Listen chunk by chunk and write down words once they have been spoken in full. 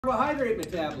Carbohydrate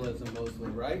metabolism mostly,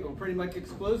 right? Or pretty much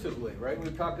exclusively, right?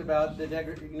 We've talked about the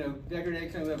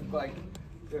degradation of like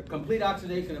the complete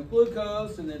oxidation of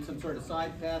glucose, and then some sort of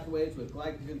side pathways with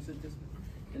glycogen synthesis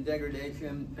and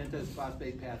degradation, pentose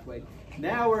phosphate pathway.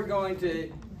 Now we're going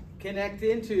to connect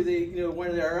into the one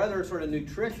of our other sort of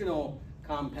nutritional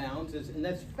compounds, and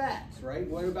that's fats, right?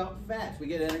 What about fats? We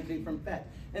get energy from fats,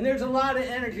 and there's a lot of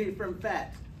energy from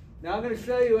fats. Now I'm going to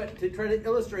show you to try to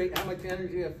illustrate how much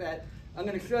energy of fat. I'm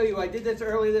going to show you, I did this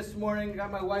early this morning,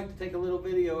 got my wife to take a little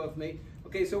video of me.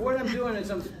 Okay, so what I'm doing is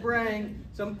I'm spraying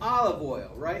some olive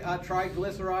oil, right?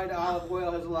 Triglyceride olive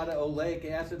oil has a lot of oleic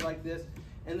acid like this.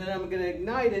 And then I'm going to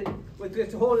ignite it with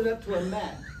just hold it up to a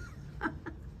mat.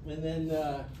 And then,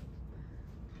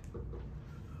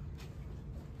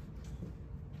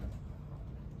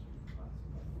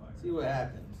 see what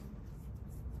happens.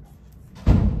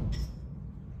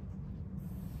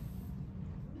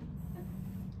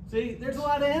 See, there's a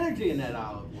lot of energy in that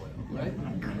olive oil, right?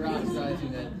 We're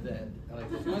oxidizing that. Like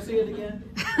this. You want to see it again?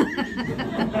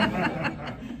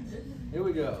 Here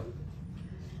we go.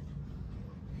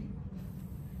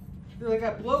 It's like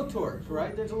a blowtorch,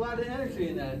 right? There's a lot of energy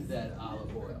in that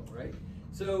olive oil, right?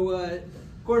 So, of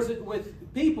course,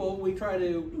 with people, we try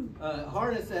to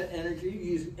harness that energy,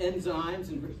 use enzymes,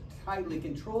 and tightly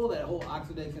control that whole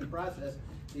oxidation process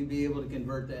to be able to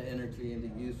convert that energy into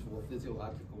useful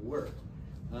physiological work.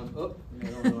 I don't know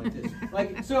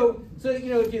like this. So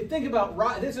if you think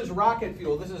about this is rocket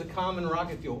fuel. This is a common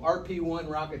rocket fuel, RP1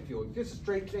 rocket fuel. Just a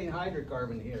straight chain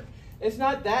hydrocarbon here. It's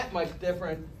not that much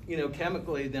different,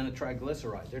 chemically than a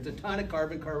triglyceride. There's a ton of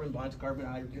carbon-carbon bonds,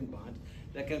 carbon-hydrogen bonds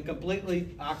that can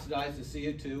completely oxidize the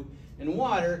CO2 in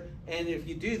water, and if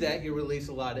you do that, you release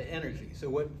a lot of energy. So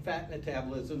what fat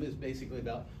metabolism is basically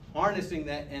about harnessing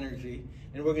that energy,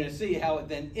 and we're going to see how it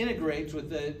then integrates with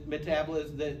the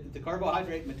metabolism, the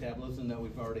carbohydrate metabolism that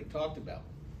we've already talked about.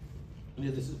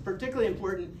 This is particularly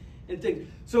important in things.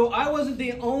 So I wasn't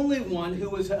the only one who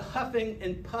was huffing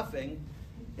and puffing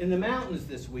in the mountains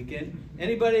this weekend.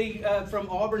 Anybody from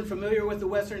Auburn familiar with the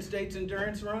Western States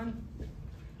Endurance Run?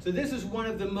 So this is one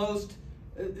of the most,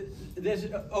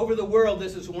 over the world,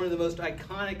 this is one of the most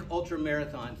iconic ultra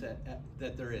marathons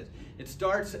that there is. It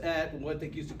starts at what they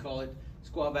used to call it,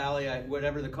 Squaw Valley,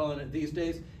 whatever they're calling it these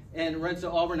days, and runs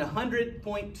to Auburn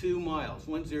 100.2 miles,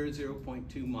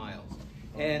 100.2 miles.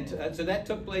 And so that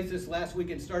took place this last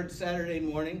week. It started Saturday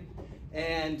morning,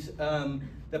 and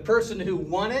the person who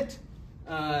won it,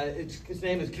 his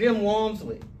name is Jim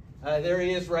Walmsley. There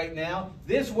he is right now.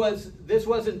 This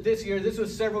wasn't this year. This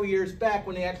was several years back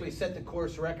when they actually set the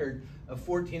course record of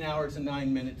 14 hours and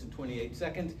 9 minutes and 28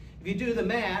 seconds. If you do the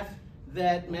math,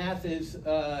 that math is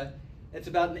it's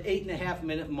about an 8.5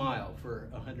 minute mile for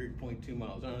 100.2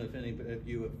 miles. I don't know if any of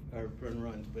you have run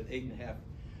runs, but 8.5.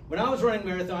 When I was running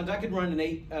marathons, I could run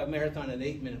a marathon an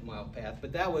 8-minute mile path,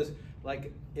 but that was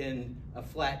like in a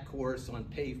flat course on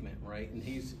pavement, right? And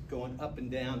he's going up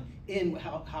and down in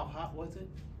how hot was it?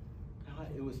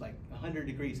 It was like 100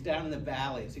 degrees down in the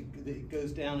valleys. It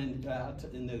goes down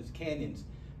in those canyons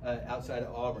outside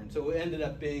of Auburn. So it ended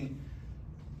up being,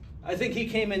 I think he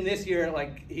came in this year,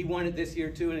 like he won it this year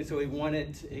too, and so he won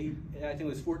it, I think it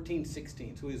was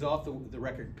 14:16, so he was off the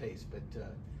record pace, but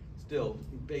still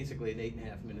basically an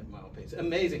 8.5 minute mile pace.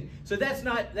 Amazing. So that's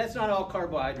not all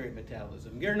carbohydrate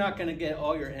metabolism. You're not going to get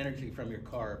all your energy from your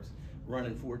carbs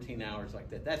running 14 hours like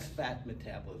that. That's fat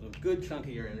metabolism. A good chunk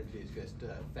of your energy is just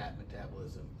fat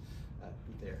metabolism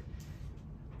there.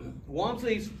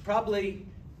 Walmsley's probably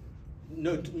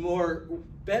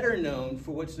better known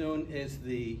for what's known as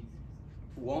the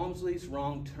Walmsley's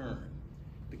wrong turn,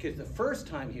 because the first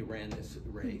time he ran this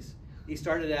race, he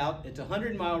started out, it's a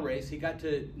 100-mile race, he got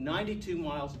to 92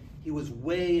 miles, he was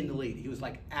way in the lead. He was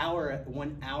like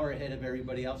 1 hour ahead of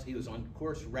everybody else. He was on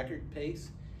course record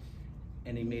pace,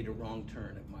 and he made a wrong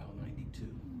turn at mile 92.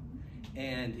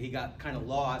 And he got kind of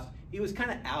lost. He was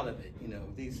kind of out of it,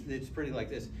 it's pretty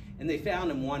like this. And they found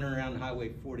him wandering around Highway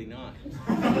 49.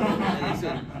 And they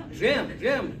said,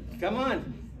 Jim, come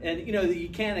on. And you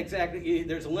can't exactly,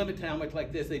 there's a limit to how much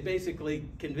like this. They basically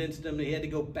convinced him he had to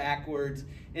go backwards.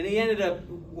 And he ended up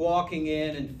walking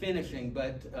in and finishing,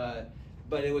 but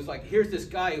it was like, here's this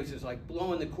guy who was just like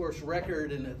blowing the course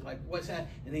record, and it's like, what's that?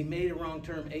 And he made a wrong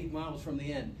turn 8 miles from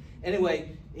the end.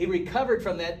 Anyway, he recovered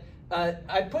from that.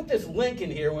 I put this link in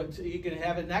here so you can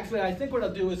have it. And actually, I think what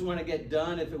I'll do is when I get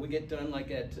done, if we get done like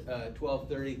at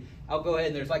 12:30, I'll go ahead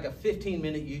and there's like a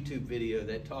 15-minute YouTube video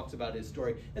that talks about his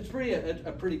story. It's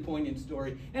a pretty poignant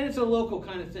story, and it's a local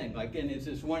kind of thing. Like, and it's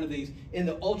just one of these in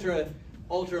the ultra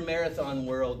marathon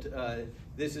world.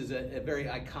 This is a very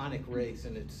iconic race,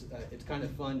 and it's kind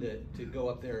of fun to go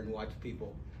up there and watch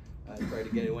people try to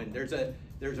get it in. There's a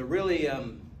really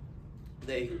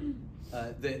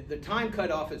the time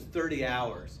cutoff is 30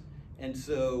 hours, and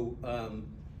so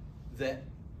the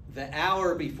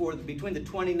hour between the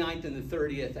 29th and the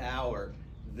 30th hour,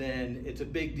 then it's a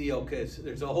big deal because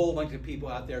there's a whole bunch of people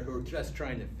out there who are just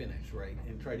trying to finish, right,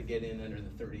 and try to get in under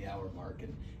the 30-hour mark.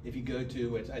 And if you go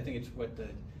to, I think it's what the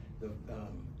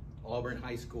Auburn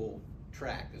High School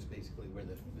track is basically where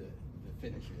the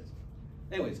finish is.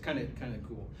 Anyway, it's kind of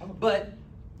cool. But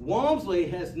Walmsley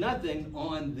has nothing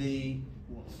on the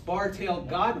bar-tailed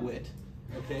godwit.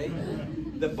 Okay,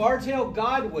 the bar-tailed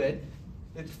godwit,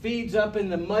 it feeds up in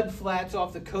the mud flats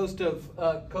off the coast of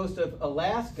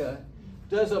Alaska,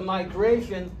 does a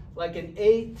migration like an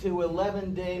 8 to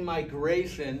 11 day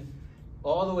migration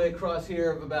all the way across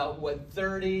here of about what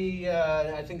 30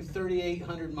 I think it's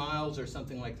 3,800 miles or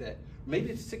something like that.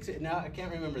 Maybe it's 6. Now I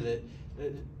can't remember that.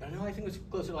 No, I think it was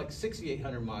closer to like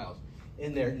 6,800 miles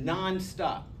in there,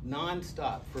 non-stop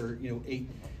for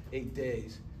 8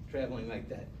 days traveling like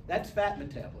that. That's fat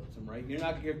metabolism, right? Your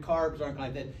carbs aren't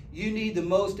like that. You need the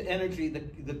most energy,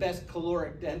 the best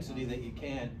caloric density that you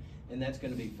can, and that's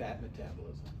going to be fat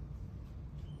metabolism.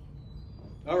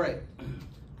 All right.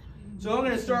 So I'm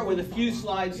going to start with a few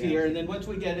slides here, and then once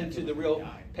we get into the real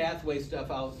pathway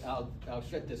stuff, I'll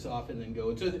shut this off and then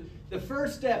go. So the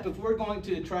first step, if we're going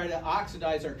to try to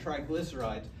oxidize our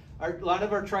triglycerides, a lot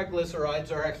of our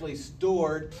triglycerides are actually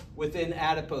stored within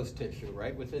adipose tissue,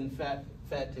 right? Within fat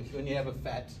tissue, and you have a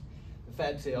fat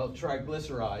cell,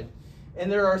 triglyceride.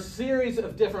 And there are a series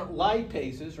of different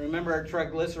lipases. Remember, our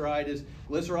triglyceride is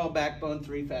glycerol backbone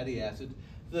 3 fatty acids.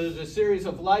 There's a series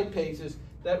of lipases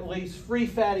that release free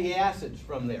fatty acids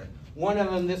from there. One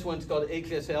of them, this one's called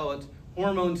HSL. It's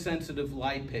hormone-sensitive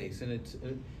lipase, and it's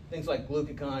things like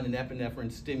glucagon and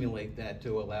epinephrine stimulate that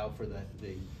to allow for the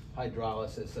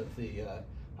hydrolysis of the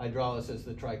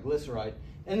triglyceride.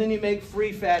 And then you make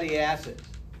free fatty acids.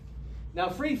 Now,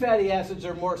 free fatty acids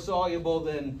are more soluble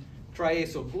than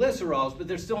triacylglycerols, but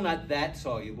they're still not that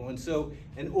soluble. And so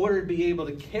in order to be able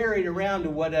to carry it around to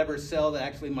whatever cell that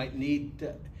actually might need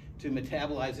to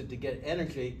metabolize it to get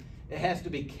energy, it has to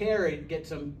be carried,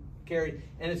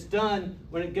 and it's done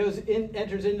when it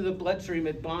enters into the bloodstream.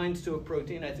 It binds to a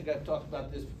protein. I think I've talked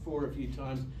about this before a few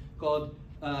times, called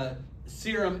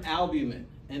serum albumin.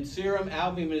 And serum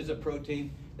albumin is a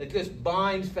protein that just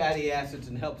binds fatty acids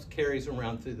and carries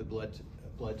around through the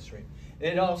bloodstream.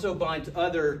 And it also binds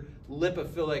other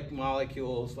lipophilic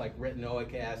molecules like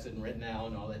retinoic acid and retinal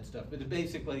and all that stuff. But it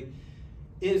basically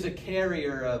is a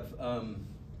carrier of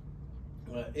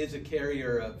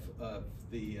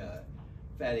the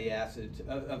fatty acids,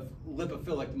 of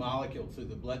lipophilic molecules through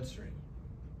the bloodstream.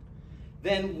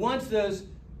 Then once those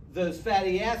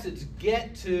fatty acids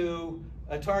get to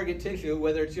a target tissue,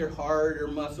 whether it's your heart or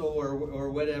muscle or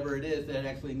whatever it is that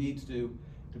actually needs to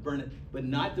burn it, but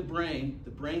not the brain.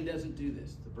 The brain doesn't do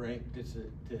this. The brain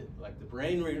the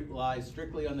brain relies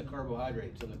strictly on the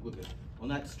carbohydrates, on the glucose. Well,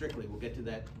 not strictly. We'll get to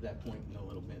that point in a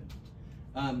little bit.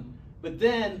 But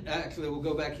then, actually, we'll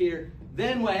go back here.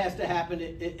 Then what has to happen,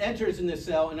 it enters in the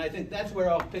cell, and I think that's where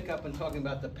I'll pick up on talking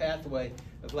about the pathway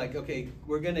of like, okay,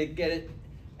 we're going to get it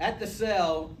at the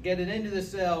cell, get it into the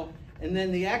cell, and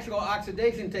then the actual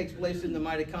oxidation takes place in the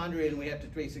mitochondria, and we have to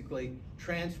basically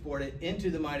transport it into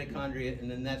the mitochondria, and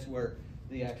then that's where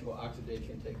the actual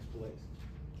oxidation takes place.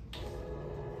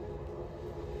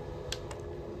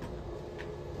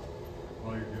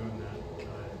 While you're doing that, I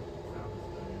found a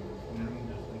study. The minimum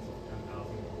distance of 10,000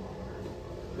 kilometers.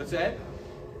 What's that?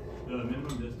 The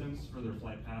minimum distance for their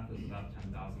flight path is about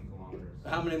 10,000 kilometers.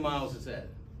 How many miles is that?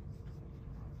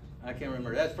 I can't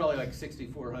remember. That's probably like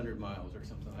 6,400 miles or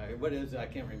something. What is it? I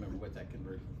can't remember what that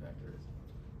conversion factor is.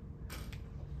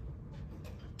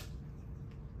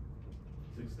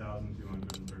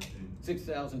 6,213.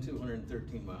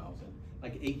 6,213 miles in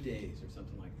like 8 days or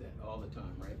something like that, all the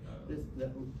time, right?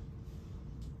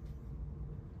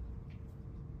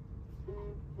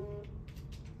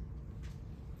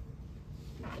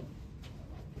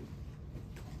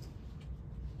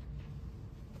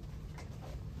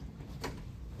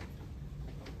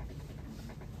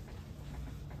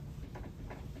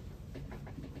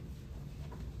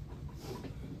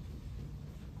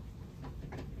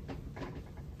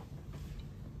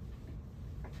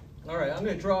 All right, I'm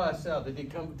going to draw us out. Did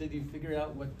you figure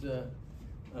out what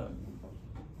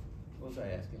was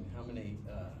I asking? How many?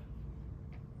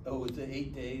 Oh, it's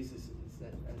 8 days. Is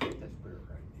that? I think that's pretty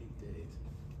right. 8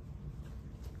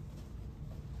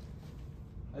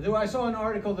 days. I saw an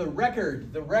article. The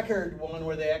record one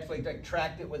where they actually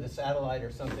tracked it with a satellite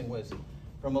or something was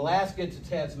from Alaska to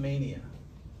Tasmania.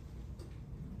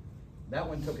 That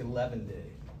one took 11 days.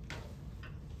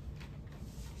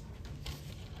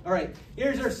 All right,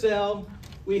 here's our cell.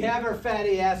 We have our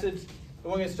fatty acids.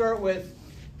 And we're going to start with,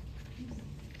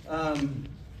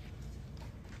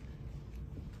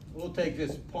 we'll take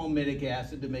this palmitic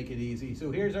acid to make it easy. So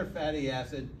here's our fatty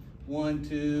acid. 1,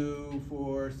 2,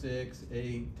 4, 6,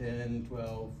 8, 10,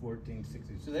 12, 14,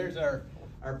 16. So there's our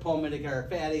palmitic, our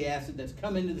fatty acid that's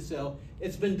come into the cell.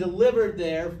 It's been delivered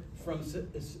there from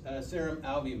serum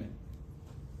albumin.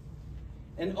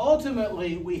 And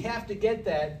ultimately, we have to get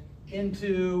that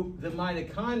into the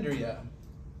mitochondria.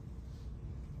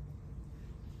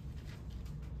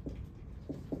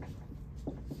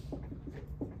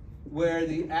 Where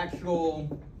the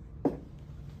actual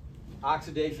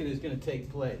oxidation is going to take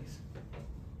place.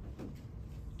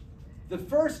 The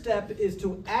first step is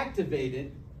to activate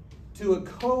it to a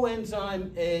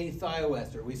coenzyme A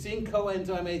thioester. We've seen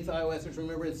coenzyme A thioesters.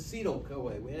 Remember, it's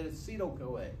acetyl-CoA. We had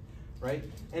acetyl-CoA, right?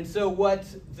 And so what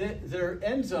their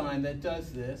enzyme that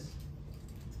does this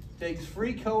takes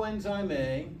free coenzyme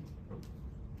A,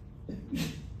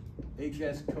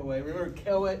 HS-CoA. Remember,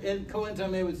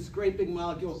 coenzyme A was this great big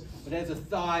molecule, but it has a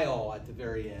thiol at the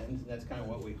very end. That's kind of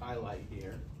what we highlight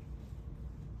here.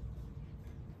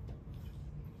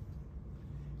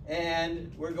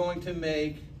 And we're going to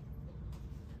make,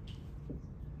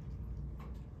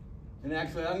 and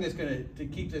actually I'm just going to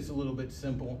keep this a little bit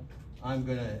simple, I'm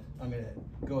going to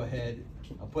go ahead,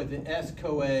 I'll put the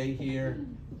S-CoA here,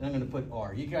 and I'm going to put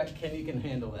R. You can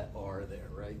handle that R there,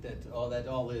 right? That's all that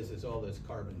all is all those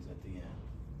carbons at the end.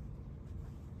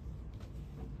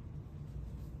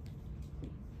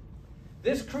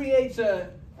 This creates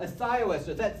a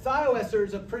thioester. That thioester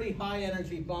is a pretty high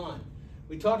energy bond.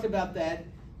 We talked about that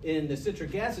in the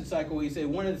citric acid cycle. We say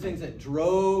one of the things that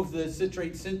drove the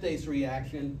citrate synthase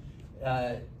reaction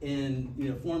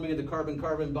in forming of the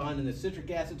carbon-carbon bond in the citric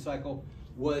acid cycle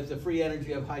was the free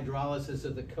energy of hydrolysis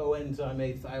of the coenzyme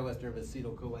A thioester of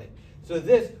acetyl-CoA. So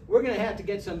we're going to have to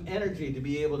get some energy to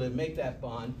be able to make that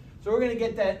bond. So we're going to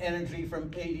get that energy from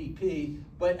ADP,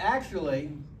 but actually,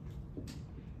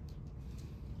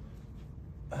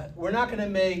 we're not going to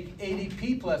make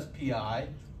ADP plus PI.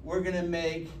 We're going to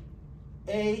make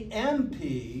AMP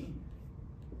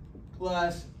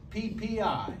plus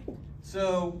PPI.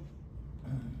 So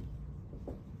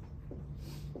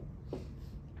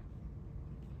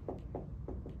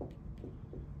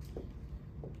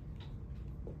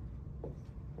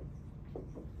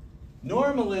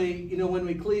normally, when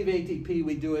we cleave ATP,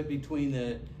 we do it between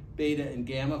the beta and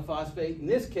gamma phosphate. In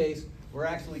this case, we're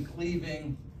actually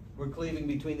cleaving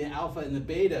between the alpha and the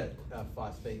beta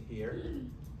phosphate here.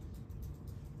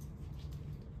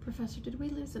 Professor, did we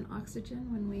lose an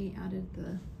oxygen when we added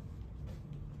the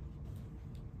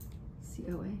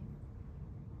COA?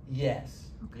 Yes,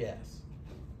 okay. Yes.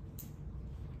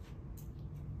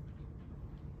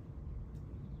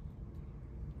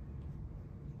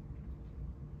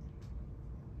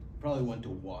 Probably went to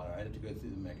water. I had to go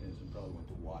through the mechanism, probably went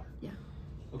to water. Yeah.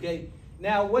 Okay,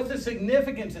 now what's the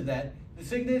significance of that? The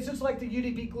significance is just like the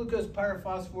UDP glucose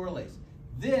pyrophosphorylase.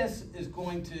 This is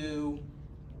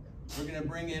we're going to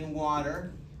bring in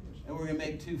water, and we're going to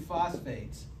make 2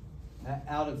 phosphates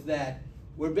out of that.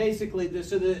 We're basically,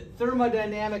 so the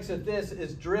thermodynamics of this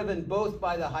is driven both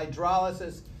by the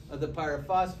hydrolysis of the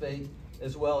pyrophosphate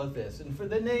as well as this. And for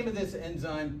the name of this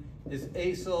enzyme is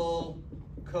acyl-CoA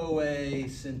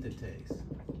synthetase.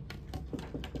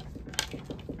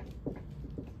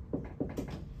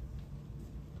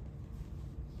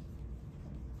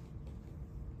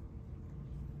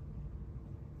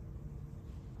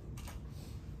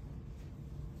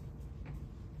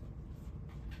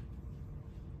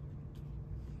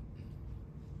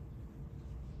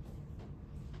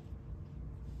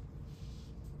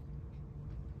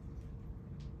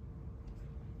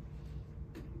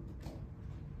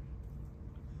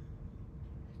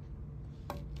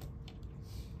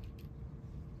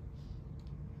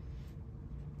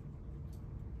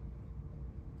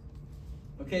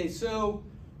 Okay, so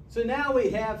now we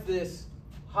have this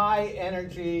high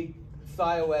energy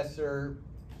thioester,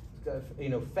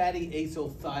 fatty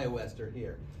acyl thioester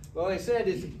here. What I said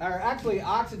is actually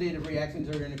oxidative reactions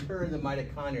are going to occur in the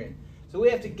mitochondria. So we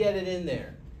have to get it in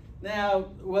there. Now,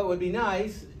 what would be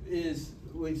nice is,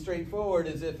 straightforward,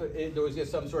 is if there was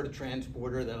just some sort of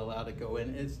transporter that allowed it to go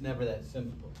in. It's never that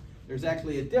simple. There's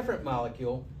actually a different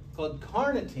molecule called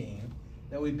carnitine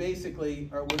that we basically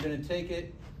we're going to take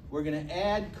it. We're going to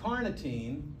add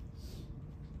carnitine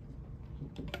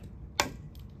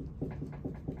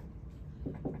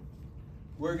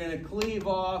we're going to cleave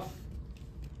off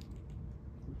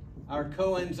our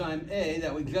coenzyme A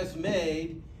that we just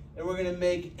made, and we're going to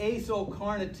make acyl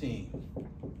carnitine.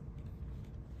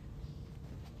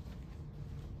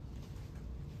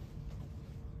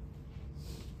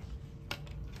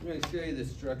 I'm going to show you the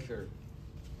structure.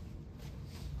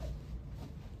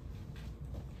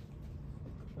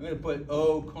 I'm going to put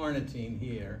O-carnitine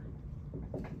here.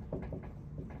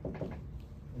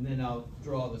 And then I'll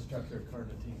draw the structure of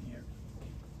carnitine here.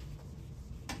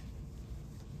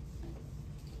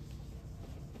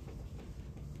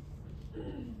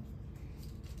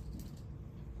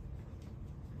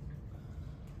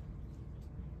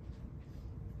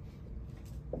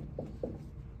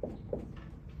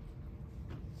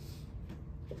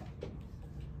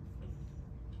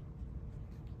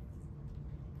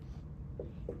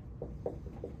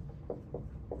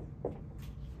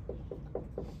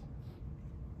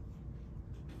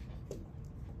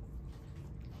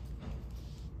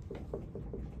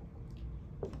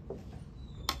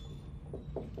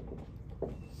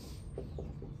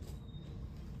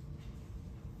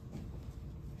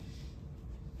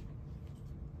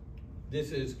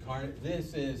 This is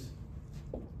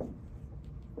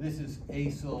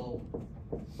acyl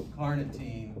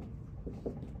carnitine,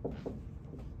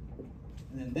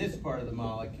 and then this part of the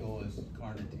molecule is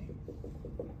carnitine.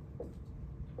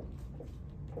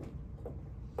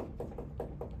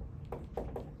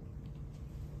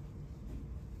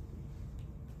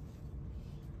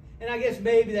 And I guess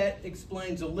maybe that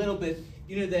explains a little bit,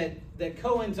 you know, that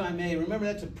coenzyme A, remember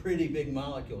that's a pretty big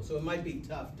molecule, so it might be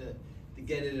tough to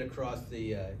get it across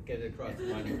the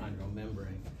mitochondrial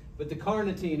membrane. But the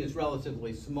carnitine is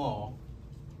relatively small.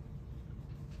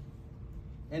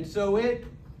 And so it's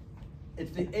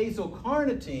the acyl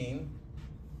carnitine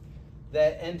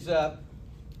that ends up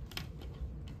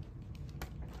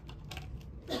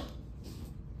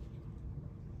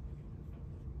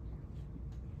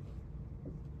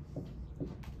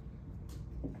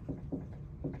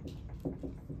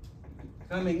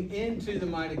coming into the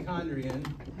mitochondrion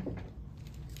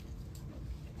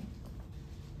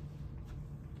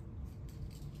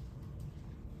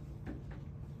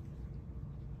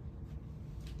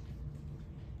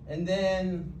and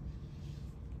then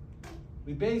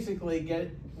we basically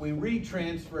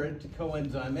retransfer it to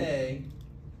coenzyme A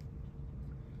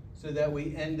so that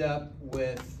we end up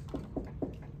with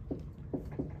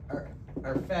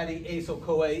our fatty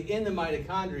acyl-CoA in the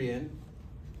mitochondrion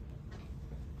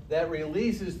that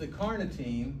releases the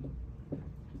carnitine,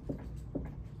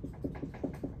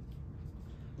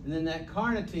 and then that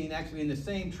carnitine, actually in the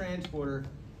same transporter,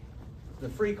 the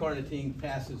free carnitine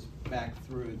passes back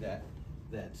through that.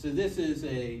 So this is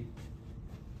a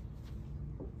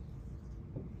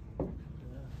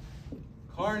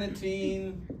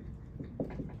carnitine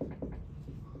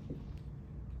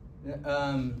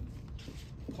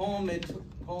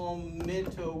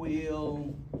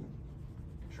palmitoyl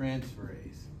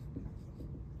transferase,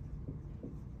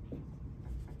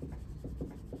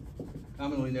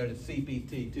 commonly known as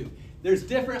CPT2. There's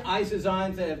different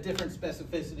isozymes that have different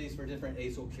specificities for different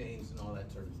acyl chains and all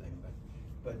that sort of thing.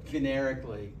 But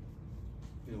generically,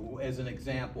 you know, as an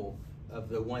example of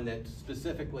the one that's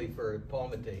specifically for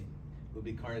palmitate would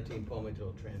be carnitine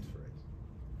palmitoyl transferase.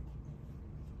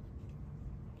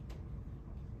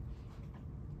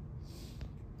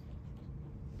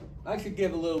 I should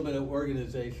give a little bit of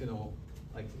organizational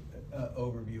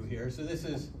overview here. So this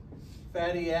is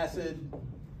fatty acid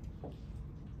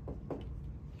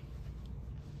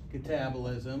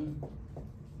catabolism.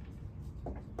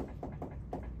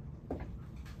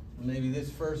 Maybe this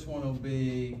first one will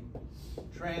be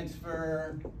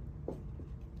transfer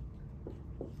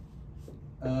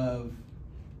of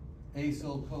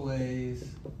acyl-CoAs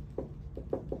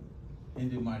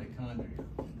into mitochondria.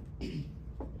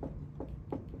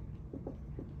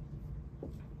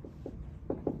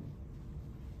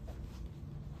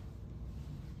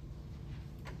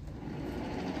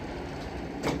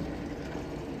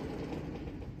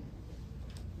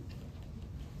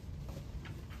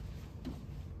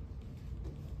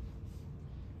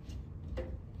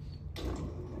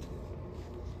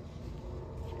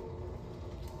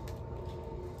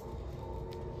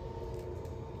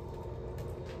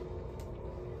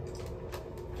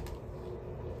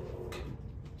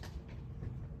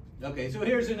 Okay, so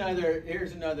here's another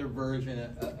version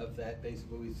of that.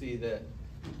 Basically, we see the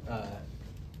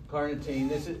carnitine.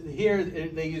 This is here.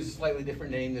 They use a slightly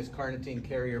different name. This carnitine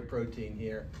carrier protein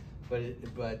here,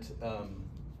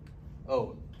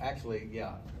 oh, actually,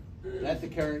 yeah, that's the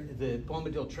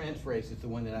palmitoyl transferase is the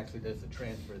one that actually does the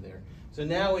transfer there. So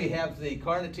now we have the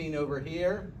carnitine over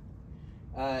here,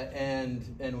 and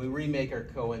we remake our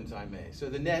coenzyme A. So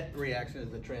the net reaction is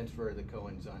the transfer of the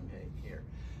coenzyme A here.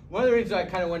 One of the reasons I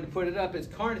kind of wanted to put it up is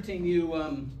carnitine.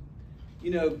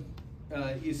 You know,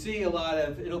 you see a lot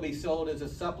of, it'll be sold as a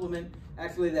supplement.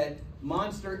 Actually, that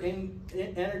Monster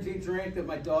energy drink that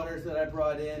my daughters that I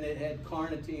brought in, it had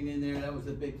carnitine in there. That was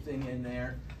a big thing in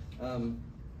there.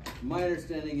 My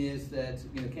understanding is that,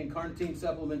 can carnitine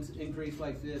supplements increase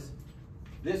like this?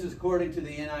 This is according to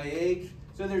the NIH.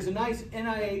 So there's a nice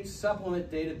NIH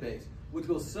supplement database, which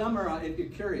will summarize, if you're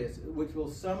curious, which will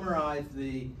summarize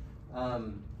the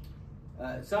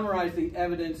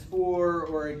evidence for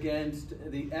or against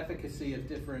the efficacy of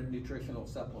different nutritional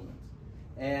supplements.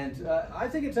 And I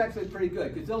think it's actually pretty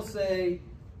good, because they'll say,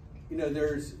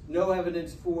 there's no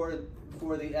evidence for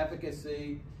the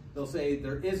efficacy. They'll say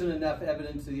there isn't enough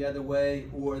evidence the other way,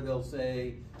 or they'll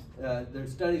say their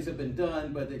studies have been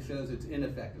done, but it shows it's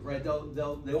ineffective, right?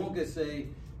 They won't just say,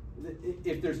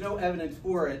 if there's no evidence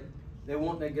for it, they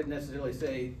won't necessarily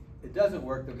say it doesn't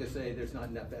work. They'll just say there's not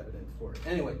enough evidence for it.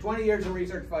 Anyway, 20 years of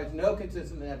research finds no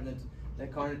consistent evidence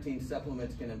that carnitine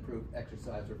supplements can improve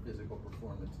exercise or physical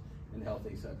performance in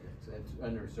healthy subjects. That's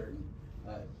under a certain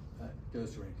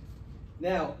dose range.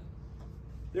 Now,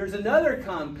 there's another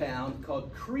compound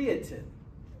called creatine,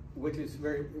 which is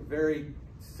very, very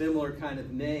similar kind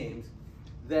of names,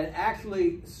 that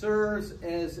actually serves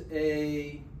as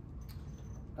a,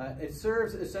 it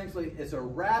serves essentially as a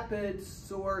rapid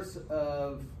source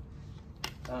of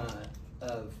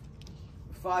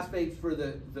phosphates for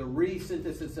the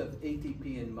resynthesis of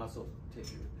ATP in muscle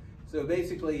tissue. So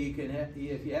basically, you can have,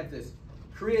 if you have this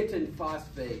creatine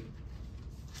phosphate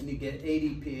and you get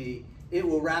ADP, it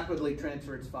will rapidly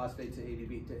transfer its phosphate to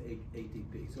ADP to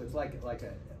ATP. So it's like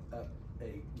a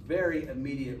very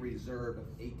immediate reserve of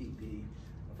ATP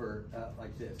for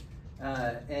like this.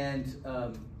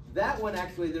 That one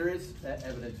actually, there is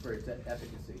evidence for its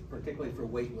efficacy, particularly for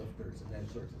weightlifters and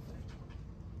that sorts of things.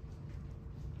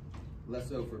 Less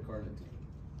so for carnitine.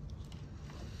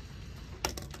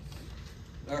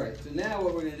 All right, so now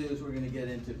what we're going to do is we're going to get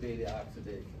into beta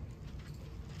oxidation.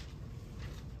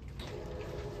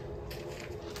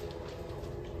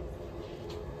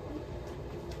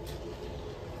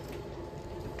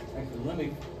 Actually, let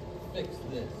me fix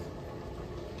this.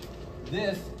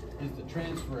 This is the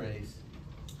transferase.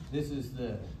 This is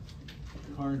the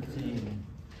carnitine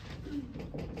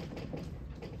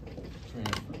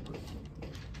transferase.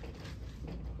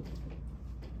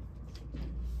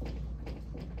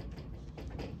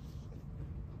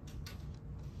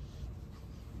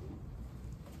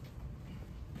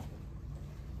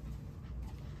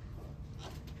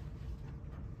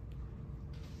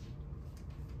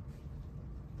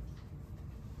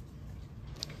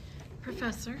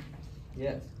 Professor?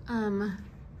 Yes. The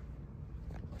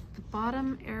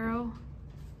bottom arrow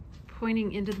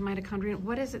pointing into the mitochondria,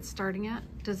 what is it starting at?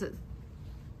 Does it?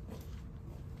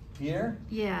 Here?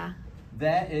 Yeah.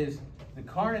 That is the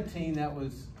carnitine that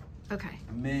was okay.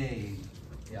 Made.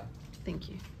 Yeah. Thank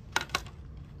you.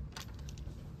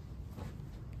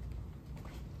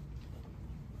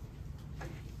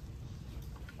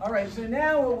 All right, so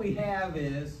now what we have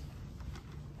is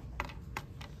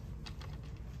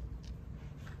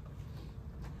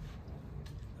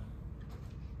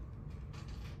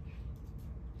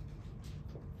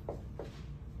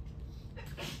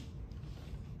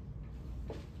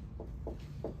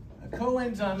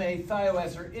coenzyme A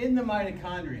thioester in the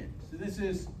mitochondrion. So this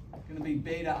is going to be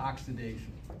beta oxidation.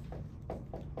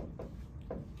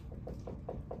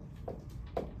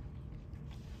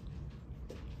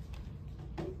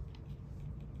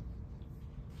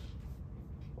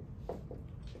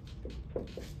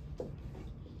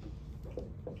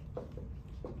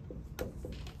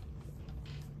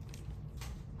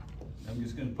 I'm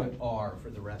just going to put R for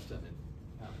the rest of it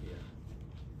out here.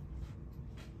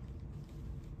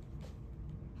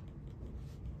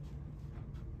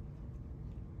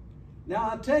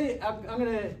 Now I'll tell you, I'm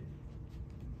going to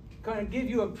kind of give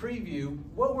you a preview.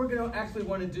 What we're going to actually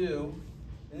want to do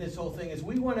in this whole thing is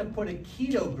we want to put a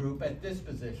keto group at this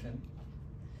position.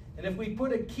 And if we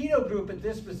put a keto group at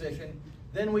this position,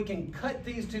 then we can cut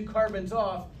these two carbons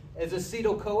off as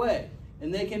acetyl-CoA.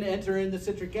 And they can enter in the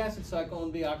citric acid cycle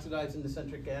and be oxidized in the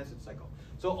citric acid cycle.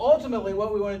 So ultimately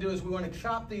what we want to do is we want to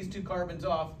chop these two carbons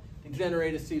off to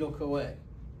generate acetyl-CoA.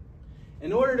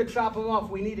 In order to chop them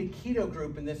off, we need a keto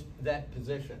group in that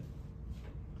position.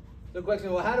 So the question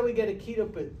is, well, how do we get a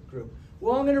keto group?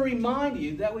 Well, I'm going to remind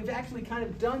you that we've actually kind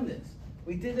of done this.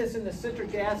 We did this in the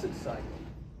citric acid cycle.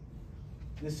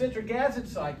 In the citric acid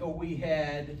cycle, we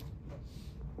had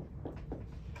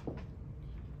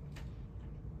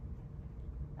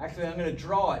actually, I'm going to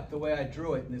draw it the way I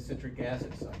drew it in the citric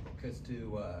acid cycle, just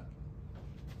to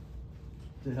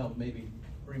help maybe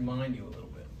remind you a little bit.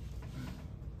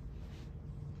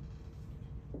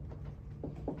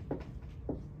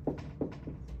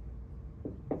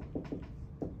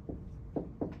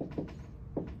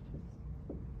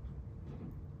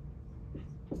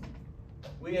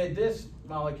 we had this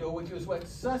molecule, which was what?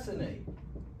 Succinate.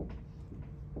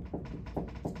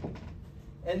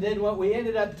 And then what we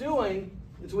ended up doing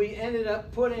is we ended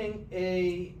up putting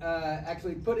a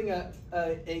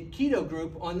keto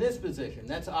group on this position.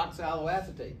 That's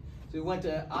oxaloacetate. So we went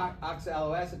to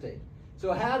oxaloacetate.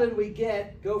 So how did we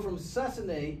go from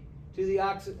succinate to the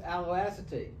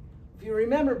oxaloacetate? If you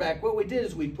remember back, what we did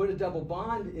is we put a double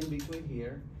bond in between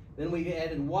here. Then we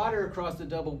added water across the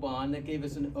double bond. That gave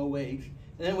us an OH.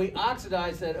 And then we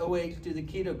oxidized that OH to the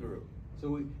keto group. So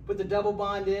we put the double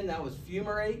bond in. That was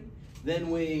fumarate.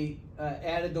 Then we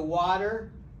added the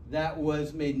water. That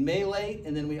was made malate.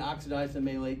 And then we oxidized the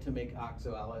malate to make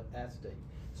oxaloacetate.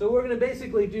 So we're going to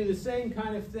basically do the same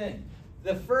kind of thing.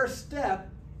 The first step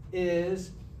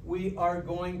is we are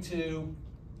going to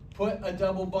put a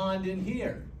double bond in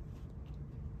here.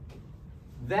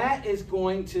 That is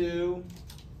going to,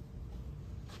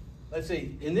 let's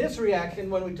see, in this reaction,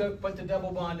 when we put the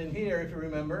double bond in here, if you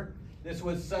remember, this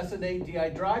was succinate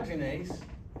dehydrogenase.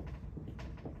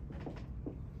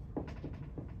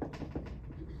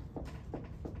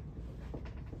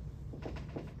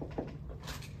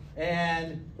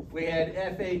 And we had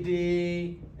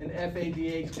FAD and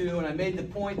FADH2, and I made the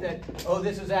point that, oh,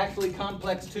 this is actually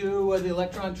complex 2 of the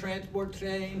electron transport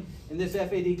chain, and this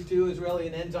FADH2 is really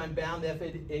an enzyme-bound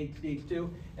FADH2,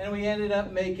 and we ended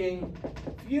up making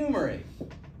fumarate.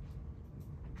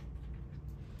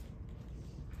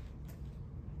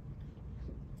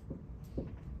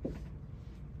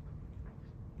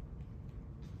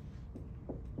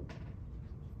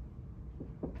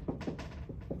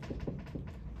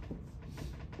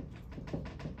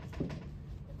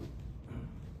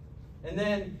 And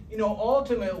then, you know,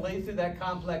 ultimately through that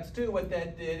complex 2, what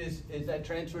that did is that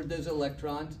transferred those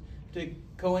electrons to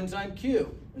coenzyme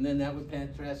Q. And then that would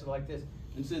transfer like this.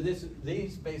 And so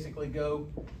these basically go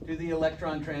to the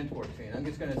electron transport chain. I'm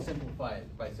just going to simplify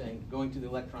it by saying going to the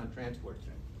electron transport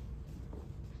chain.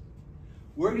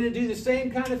 We're going to do the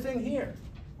same kind of thing here.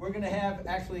 We're going to have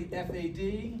actually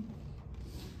FAD,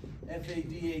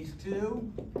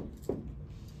 FADH2.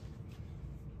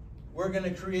 We're going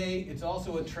to create, it's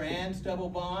also a trans double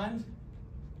bond.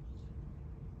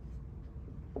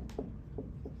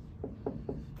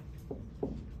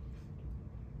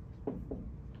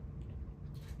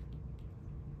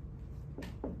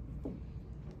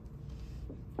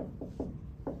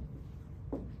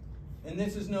 And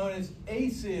this is known as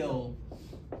acyl-CoA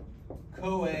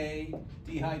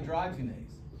dehydrogenase.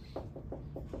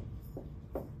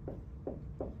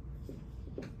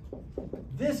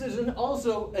 This is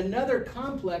also another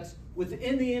complex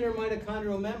within the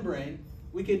intermitochondrial membrane.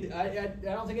 We could, I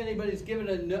don't think anybody's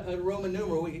given a Roman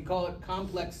numeral. We could call it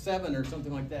complex 7 or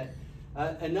something like that.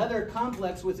 Another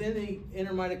complex within the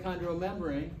intermitochondrial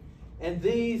membrane. And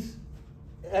these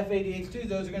FADH2,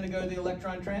 those are going to go to the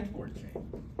electron transport chain.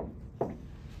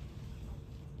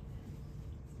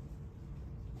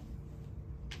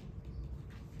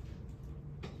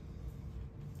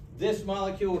 This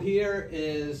molecule here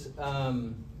is,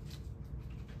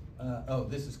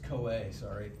 this is CoA,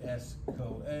 sorry,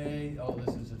 S-CoA. Oh,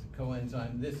 this is a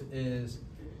coenzyme. This is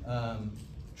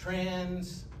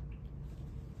trans,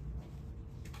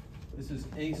 this is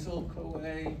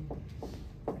acyl-CoA.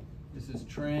 This is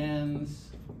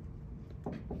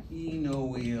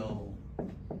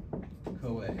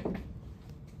trans-enoyl-CoA.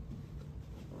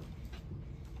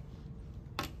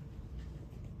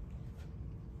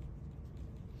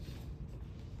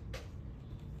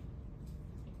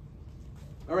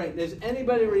 All right, does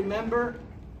anybody remember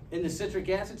in the citric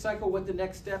acid cycle what the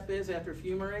next step is after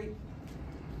fumarate?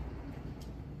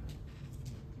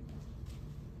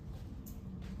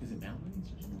 Is it malate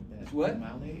or something like that? What?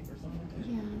 Malate or something like that?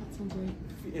 Yeah, that sounds right.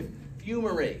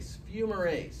 Fumarase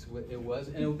it was,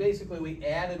 and it basically we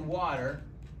added water.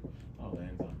 Oh, the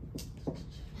enzyme.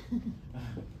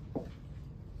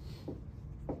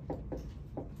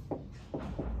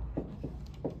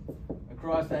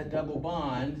 Across that double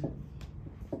bond.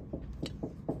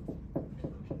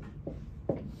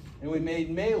 And we made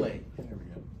malate. There we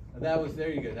go. There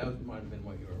you go. That might have been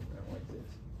what you were like this.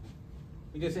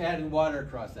 We just added water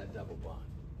across that double bond.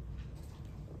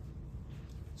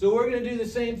 So we're going to do the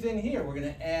same thing here. We're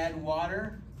going to add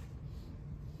water.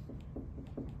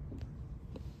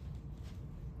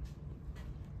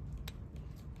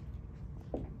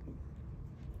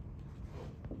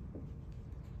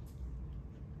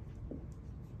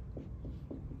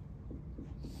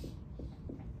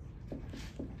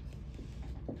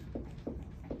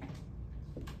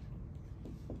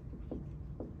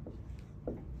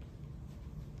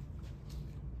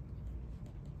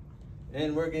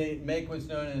 And we're going to make what's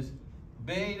known as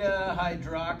beta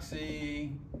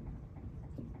hydroxy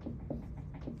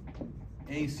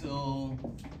acyl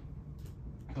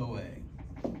CoA.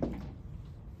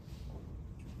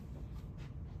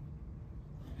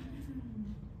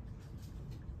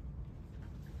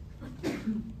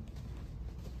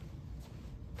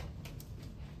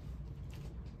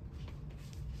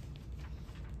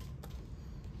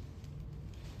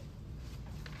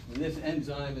 And this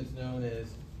enzyme is known as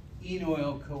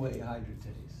enoyl CoA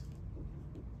hydratase.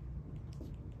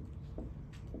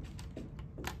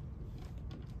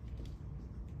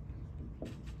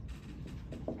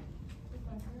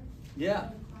 Yeah.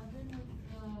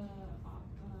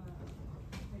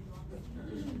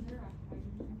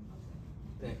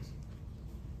 Thanks.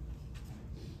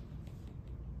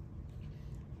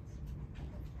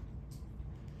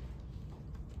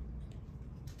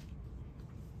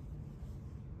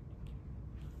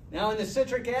 Now in the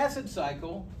citric acid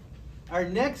cycle, our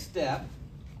next step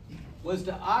was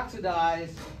to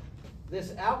oxidize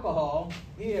this alcohol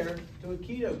here to a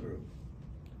keto group.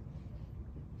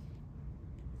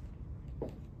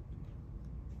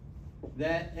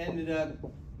 That ended up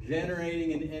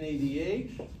generating an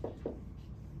NADH.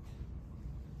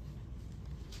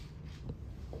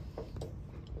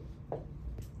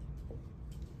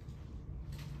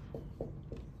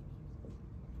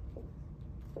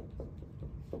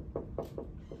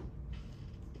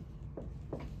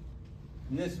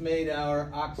 And this made our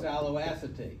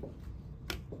oxaloacetate.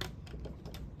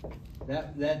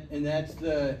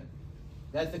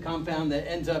 That's the compound that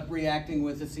ends up reacting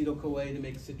with acetyl-CoA to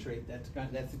make citrate. That's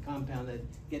the compound that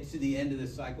gets to the end of the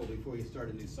cycle before you start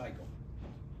a new cycle.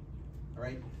 All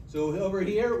right. So over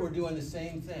here we're doing the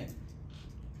same thing.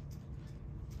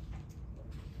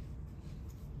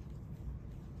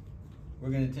 We're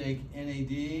going to take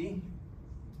NAD,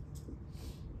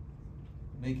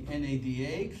 make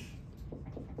NADH,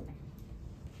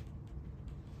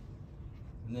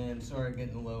 and then start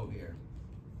getting low here.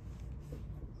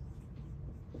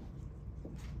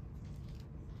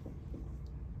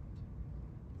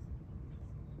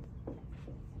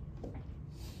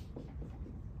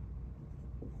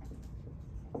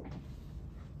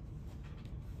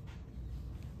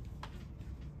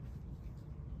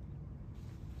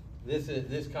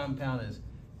 This compound is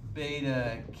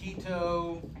beta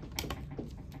keto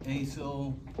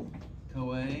acyl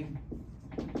CoA.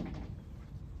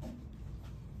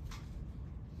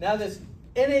 Now this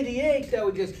NADH that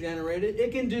we just generated,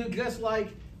 it can do just like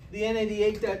the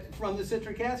NADH that from the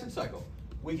citric acid cycle.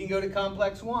 We can go to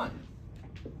complex 1.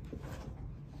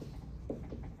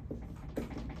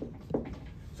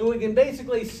 So we can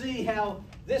basically see how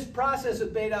this process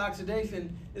of beta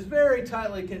oxidation is very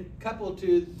tightly coupled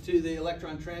to the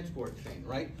electron transport chain,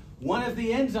 right? One of the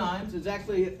enzymes is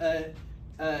actually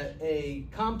a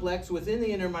complex within the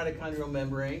intermitochondrial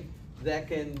membrane that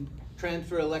can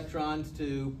transfer electrons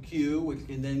to Q, which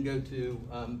can then go to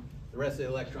the rest of the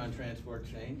electron transport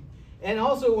chain. And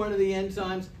also one of the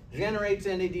enzymes generates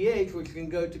NADH, which can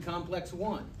go to complex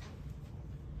 1.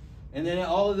 And then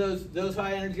all of those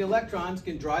high energy electrons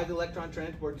can drive the electron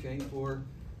transport chain for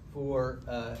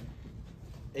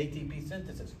ATP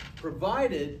synthesis,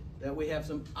 provided that we have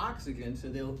some oxygen so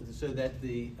that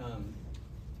the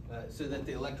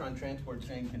electron transport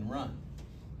chain can run.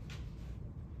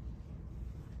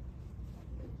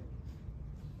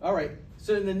 All right,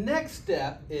 so the next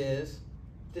step is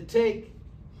to take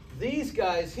these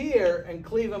guys here and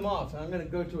cleave them off. So I'm going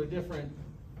to go to a different.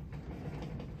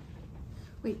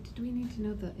 Wait, do we need to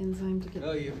know the enzyme to get?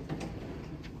 Oh,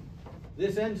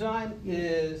 this enzyme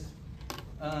is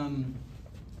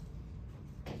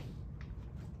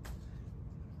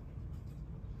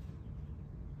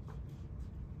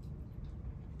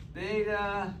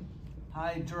beta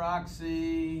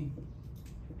hydroxy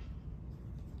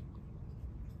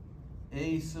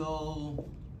acyl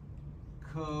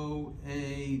CoA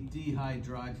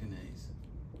dehydrogenase.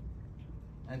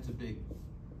 That's a big.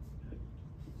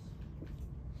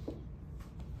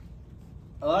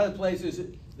 A lot of places,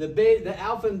 the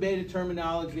alpha and beta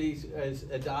terminology is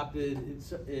adopted,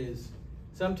 is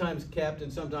sometimes kept,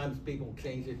 and sometimes people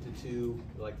change it to 2.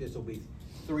 Like this will be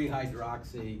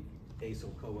 3-hydroxy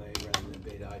acyl CoA rather than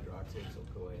beta hydroxy acyl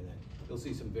CoA. And then you'll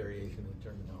see some variation in the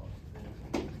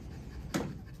terminology.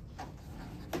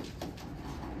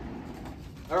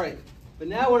 All right, but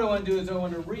now what I want to do is I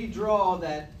want to redraw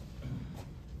that.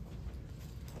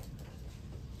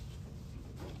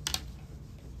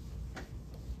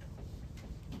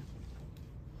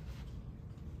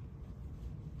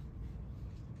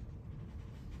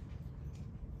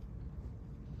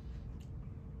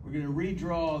 We're going to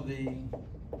redraw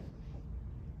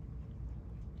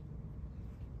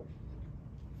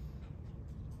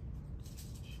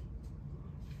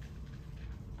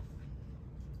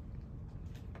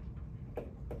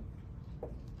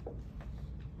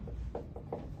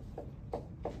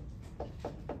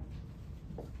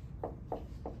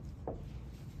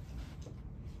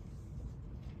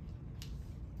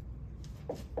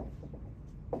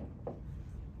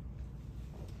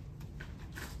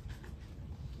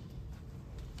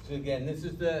So again, this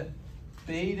is the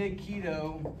beta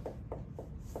keto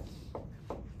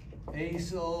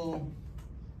acyl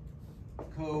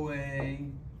CoA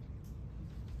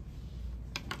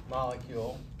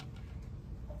molecule.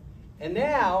 And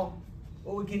now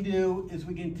what we can do is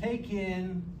we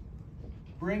can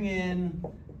bring in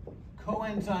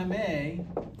coenzyme A.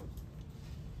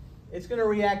 It's going to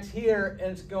react here,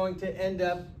 and it's going to end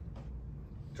up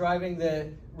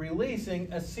releasing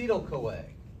acetyl-CoA.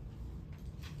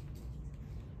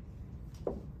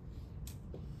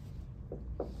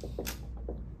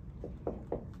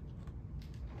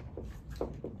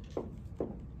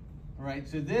 All right,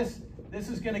 so this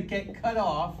is going to get cut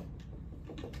off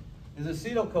as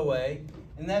acetyl-CoA,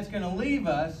 and that's going to leave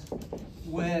us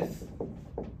with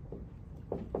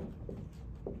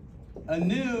a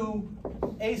new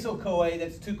acyl-CoA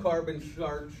that's 2 carbons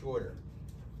shorter.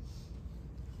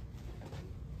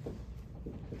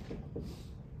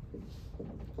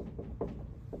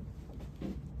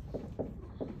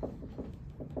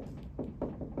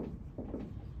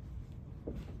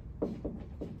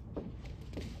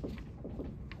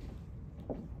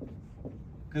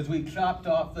 Because we chopped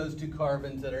off those 2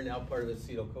 carbons that are now part of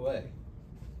acetyl-CoA.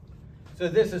 So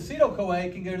this acetyl-CoA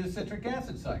can go to the citric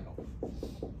acid cycle.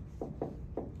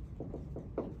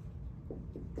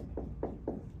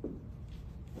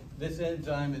 This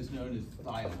enzyme is known as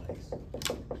thiolase.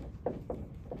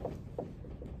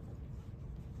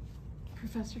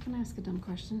 Professor, can I ask a dumb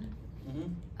question?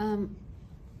 Mm-hmm.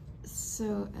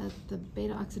 So at the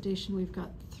beta oxidation, we've got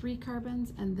 3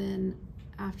 carbons, and then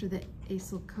after the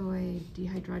acyl-CoA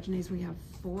dehydrogenase, we have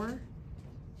 4.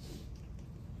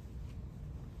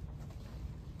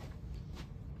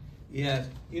 Yes,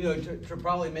 to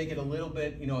probably make it a little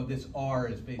bit, this R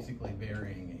is basically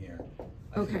varying here.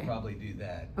 I should probably do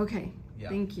that. Okay, Yeah.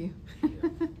 Thank you. Yeah.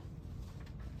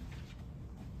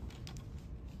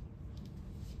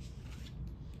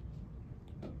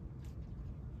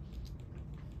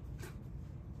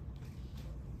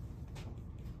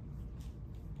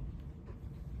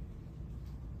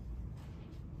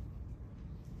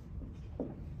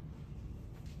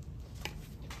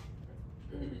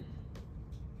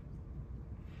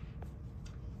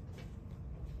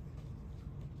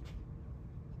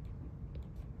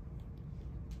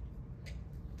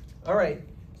 All right,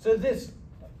 so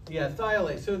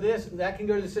thiolase. So that can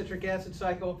go to the citric acid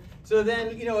cycle. So then,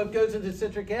 it goes into the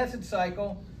citric acid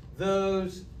cycle. You're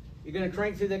going to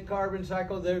crank through that carbon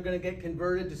cycle. They're going to get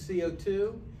converted to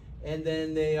CO2, and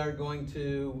then they are going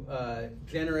to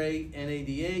generate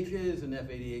NADHs and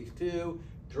FADH2,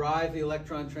 drive the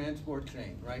electron transport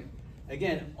chain, right?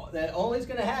 Again, that only is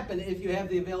going to happen if you have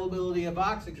the availability of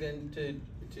oxygen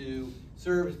to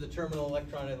serve as the terminal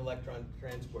electron of the electron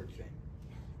transport chain.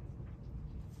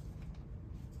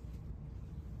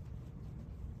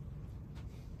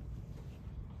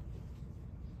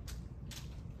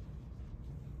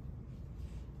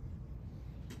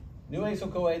 New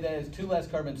acyl-CoA that has 2 less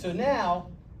carbons. So now,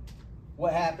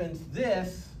 what happens,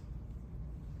 this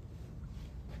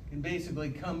can basically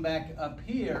come back up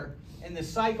here, and the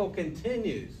cycle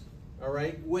continues, all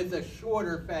right, with a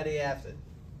shorter fatty acid.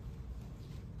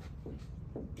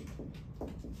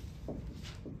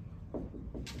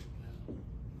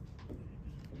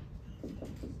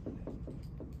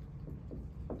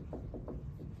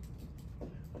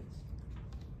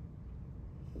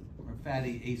 Or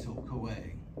fatty acyl-CoA.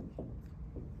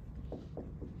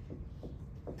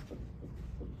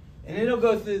 And it'll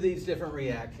go through these different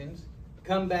reactions,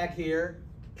 come back here,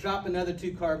 chop another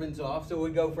 2 carbons off. So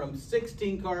we go from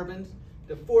 16 carbons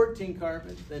to 14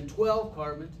 carbons, then 12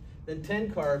 carbons, then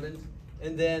 10 carbons,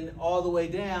 and then all the way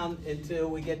down until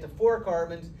we get to 4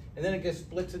 carbons, and then it just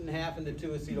splits it in half into 2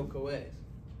 acetyl-CoAs.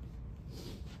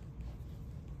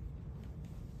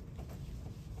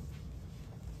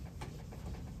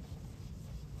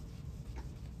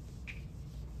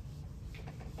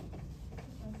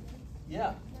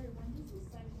 Yeah.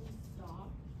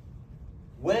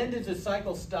 When does the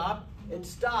cycle stop? It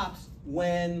stops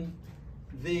when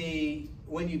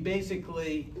you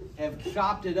basically have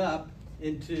chopped it up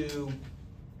into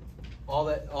all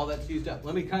that's used up.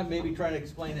 Let me maybe try to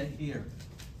explain it here.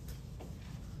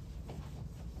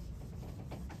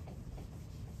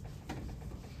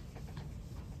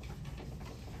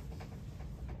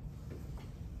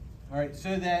 All right,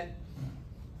 so that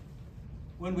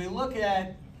when we look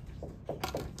at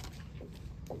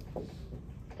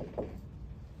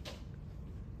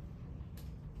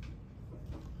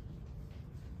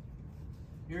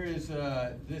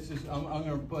I'm going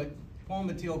to put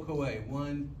palmitoyl-CoA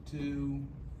 1, 2,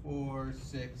 4,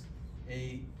 6,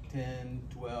 8, 10,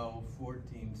 12,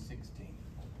 14, 16.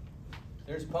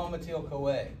 There's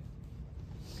palmitoyl-CoA.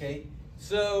 Okay,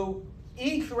 so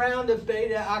each round of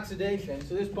beta oxidation,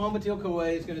 so this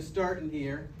palmitoyl-CoA is going to start in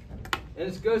here, and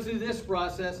it's go through this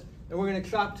process, and we're going to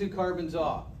chop 2 carbons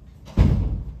off.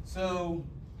 So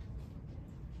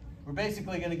we're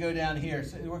basically going to go down here.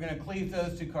 So we're going to cleave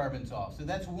those 2 carbons off. So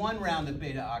that's 1 round of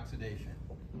beta oxidation.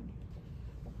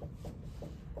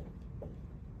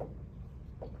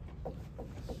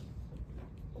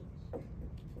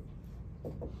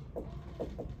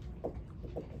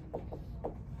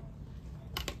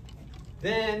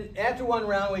 Then after 1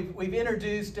 round, we've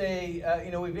introduced a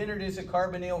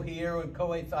carbonyl here with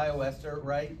CoA thioester,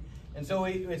 right? And so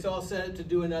it's all set to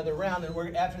do another round,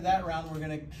 and after that round, we're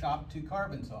going to chop 2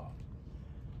 carbons off,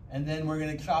 and then we're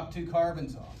going to chop 2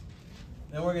 carbons off.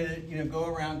 Then we're going to go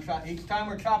around. Each time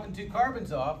we're chopping 2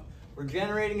 carbons off, we're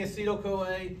generating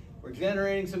acetyl-CoA, we're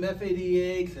generating some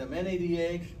FADH, some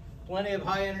NADH, plenty of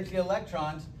high energy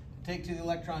electrons to take to the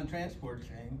electron transport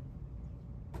chain.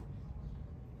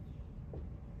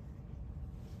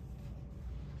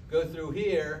 Go through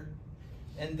here,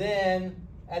 and then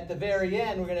at the very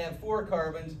end, we're going to have 4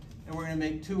 carbons, and we're going to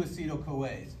make 2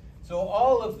 acetyl-CoAs. So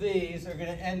all of these are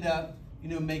going to end up,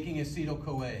 making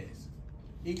acetyl-CoAs.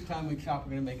 Each time we chop,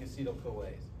 we're going to make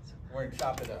acetyl-CoAs. We're going to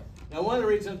chop it up. Now, one of the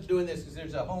reasons I'm doing this is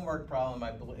there's a homework problem,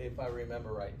 if I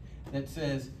remember right, that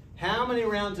says, how many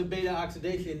rounds of beta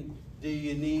oxidation do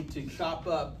you need to chop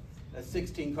up a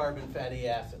 16-carbon fatty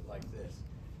acid like this?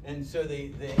 And so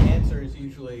the answer is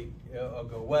usually, I'll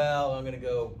go, well, I'm going to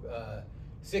go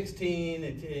 16,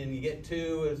 and you get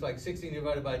 2. It's like 16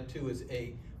 divided by 2 is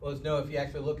 8. Well, no, if you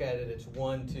actually look at it, it's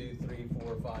 1, 2, 3,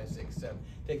 4, 5, 6, 7.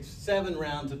 It takes 7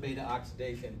 rounds of beta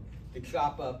oxidation to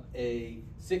chop up a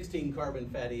 16-carbon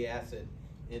fatty acid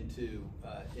into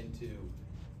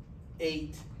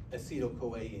 8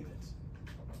 acetyl-CoA units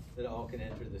that all can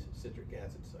enter the citric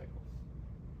acid cycle.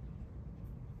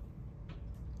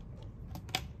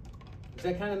 Does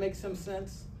that kind of make some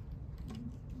sense?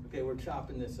 Okay, we're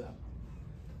chopping this up.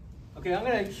 Okay, I'm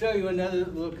going to show you another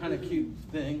little kind of cute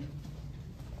thing.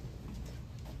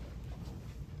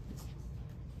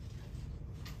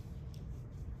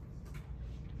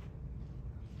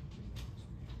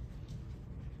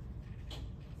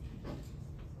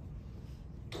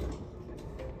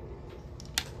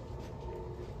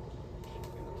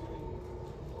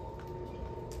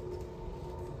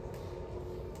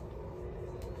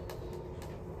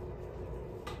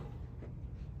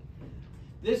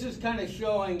 This is kind of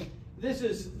showing, this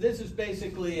is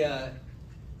basically,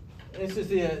 this is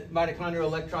the mitochondrial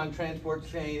electron transport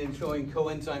chain, and showing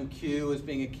coenzyme Q as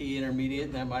being a key intermediate,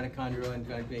 and that mitochondrial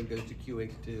enzyme chain goes to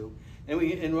QH2.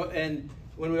 And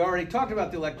when we already talked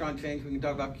about the electron chains, we can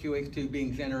talk about QH2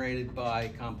 being generated by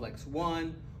complex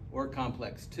 1 or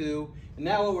complex 2. And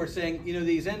now what we're saying,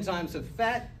 these enzymes of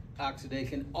fat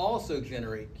oxidation also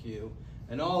generate Q,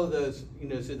 and all of those,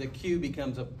 so the Q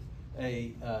becomes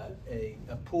a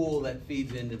pool that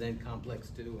feeds into then complex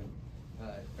 2 and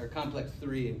or complex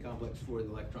 3 and complex 4, the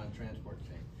electron transport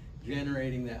chain,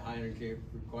 generating that high energy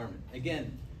requirement.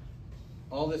 Again,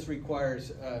 all this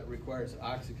requires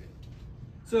oxygen.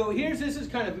 So this is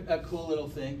kind of a cool little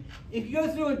thing. If you go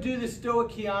through and do the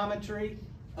stoichiometry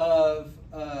of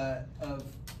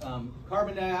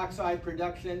carbon dioxide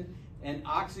production and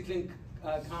oxygen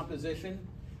composition,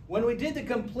 when we did the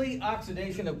complete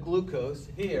oxidation of glucose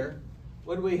here,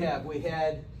 what do we have? We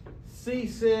had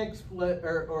C6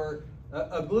 or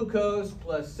a glucose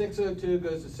plus 6O2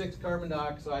 goes to 6 carbon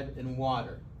dioxide and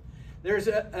water. There's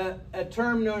a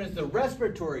term known as the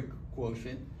respiratory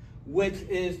quotient, which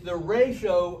is the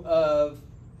ratio of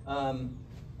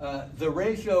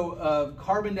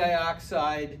carbon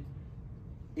dioxide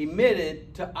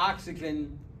emitted to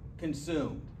oxygen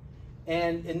consumed.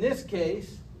 And in this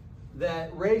case,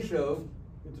 that ratio,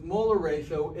 its molar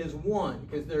ratio, is 1,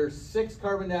 because there's 6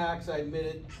 carbon dioxide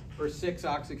emitted for 6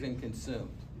 oxygen consumed.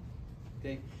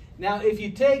 Okay. Now, if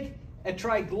you take a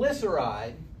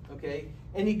triglyceride, okay,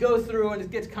 and you go through, and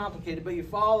it gets complicated, but you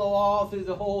follow all through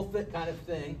the whole kind of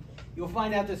thing, you'll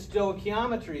find out the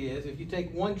stoichiometry is, if you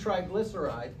take 1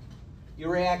 triglyceride, you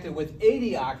react it with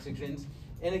 80 oxygens,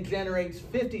 and it generates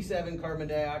 57 carbon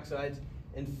dioxides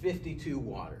and 52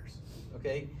 waters.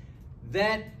 Okay,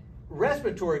 that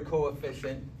respiratory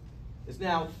coefficient is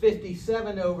now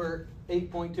 57 over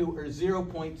 8.2, or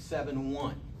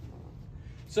 0.71.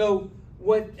 So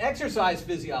what exercise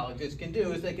physiologists can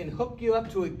do is they can hook you up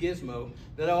to a gizmo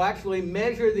that'll actually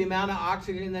measure the amount of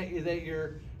oxygen that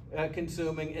you're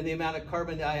consuming and the amount of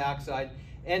carbon dioxide.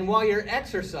 And while you're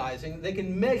exercising, they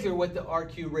can measure what the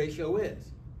RQ ratio is.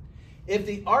 If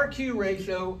the RQ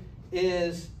ratio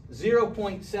is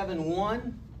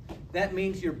 0.71, that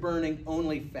means you're burning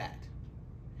only fat.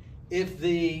 If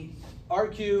the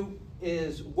RQ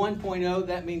is 1.0,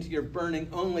 that means you're burning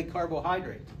only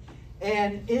carbohydrates.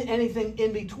 And anything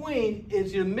in between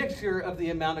is your mixture of the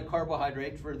amount of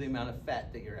carbohydrates for the amount of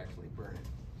fat that you're actually burning.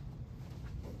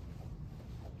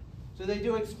 So they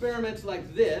do experiments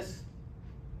like this,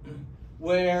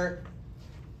 where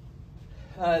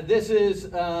this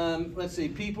is, let's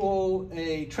see,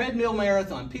 a treadmill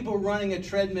marathon. People running a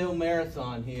treadmill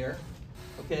marathon here,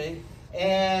 okay?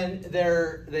 And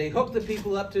they hook the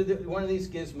people up to one of these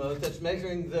gizmos that's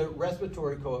measuring the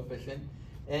respiratory coefficient,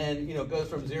 and goes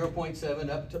from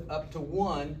 0.7 up to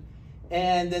 1,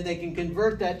 and then they can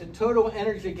convert that to total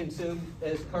energy consumed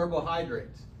as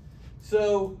carbohydrates.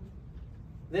 So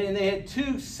they had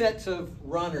two sets of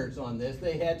runners on this.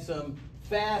 They had some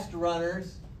fast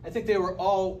runners. I think they were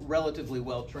all relatively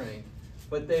well trained,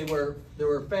 but there were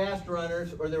fast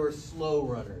runners or there were slow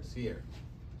runners here.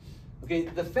 Okay,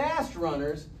 the fast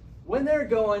runners, when they're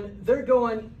going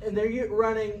and they're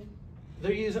running,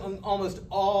 they're using almost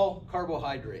all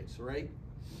carbohydrates, right,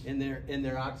 in their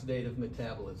oxidative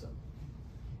metabolism.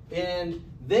 And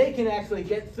they can actually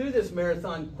get through this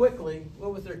marathon quickly.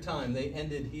 What was their time? They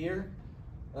ended here.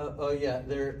 Oh yeah,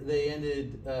 they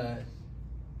ended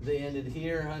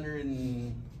here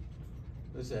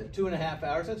 2.5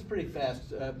 hours. That's pretty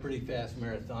fast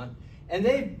marathon. And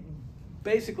they've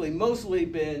basically mostly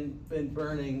been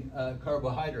burning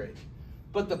carbohydrates.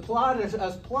 But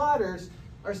us plotters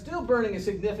are still burning a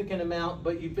significant amount,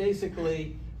 but you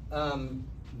basically you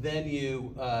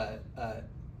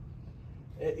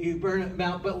burn an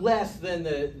amount, but less than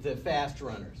the fast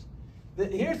runners.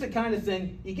 Here's the kind of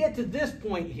thing, you get to this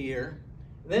point here,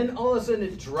 then all of a sudden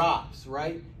it drops,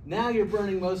 right? Now you're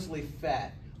burning mostly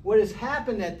fat. What has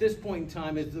happened at this point in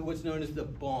time is what's known as the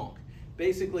bonk.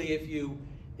 Basically, if you've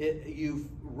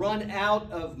run out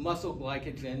of muscle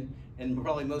glycogen, and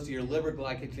probably most of your liver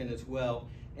glycogen as well,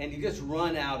 and you just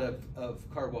run out of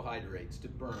carbohydrates to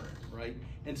burn, right?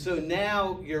 And so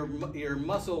now your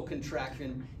muscle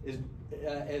contraction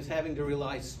is having to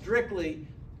rely strictly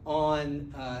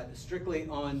on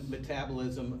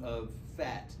metabolism of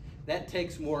fats. That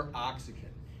takes more oxygen.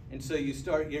 And so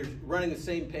you're running the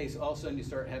same pace, all of a sudden you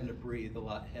start having to breathe a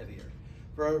lot heavier.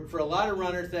 For a lot of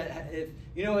runners,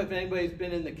 if anybody's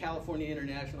been in the California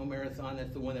International Marathon,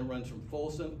 that's the one that runs from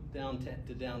Folsom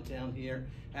to downtown here,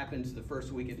 happens the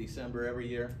first week of December every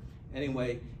year.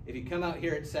 Anyway, if you come out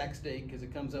here at Sac State, because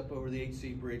it comes up over the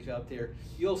HC Bridge out there,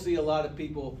 you'll see a lot of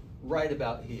people right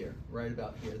about here.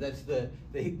 That's in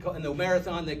the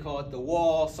marathon, they call it the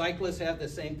wall. Cyclists have the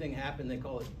same thing happen, they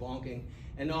call it bonking.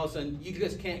 And all of a sudden, you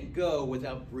just can't go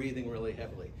without breathing really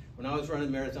heavily. When I was running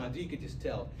marathons, you could just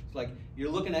tell. It's like you're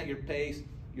looking at your pace,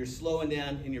 you're slowing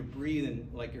down, and you're breathing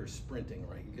like you're sprinting,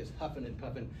 right? You're just huffing and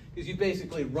puffing, because you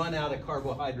basically run out of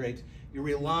carbohydrates. You're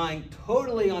relying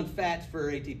totally on fats for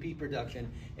ATP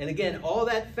production. And again, all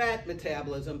that fat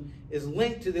metabolism is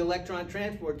linked to the electron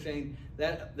transport chain.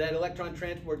 That electron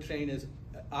transport chain is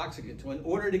oxygen. So in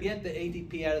order to get the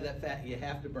ATP out of that fat, you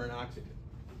have to burn oxygen.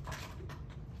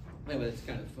 Anyway, it's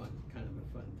kind of a fun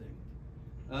thing.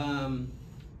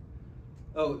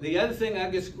 The other thing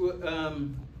I just,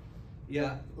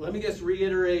 let me just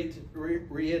reiterate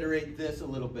this a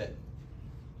little bit.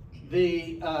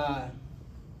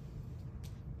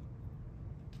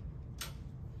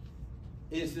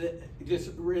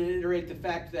 Just reiterate the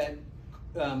fact that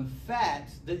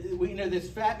fats, we know this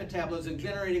fat metabolism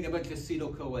generating a bunch of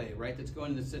acetyl-CoA, right? That's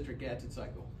going to the citric acid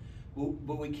cycle.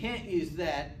 But we can't use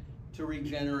that to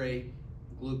regenerate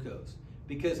glucose,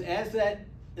 because as that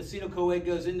acetyl-CoA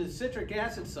goes into the citric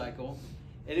acid cycle,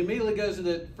 it immediately goes to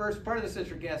the first part of the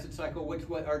citric acid cycle, which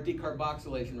are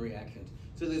decarboxylation reactions.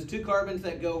 So there's two carbons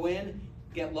that go in,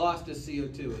 get lost as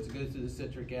CO2 as it goes through the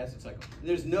citric acid cycle. And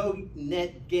there's no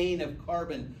net gain of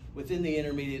carbon within the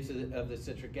intermediates of the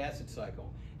citric acid cycle.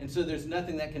 And so there's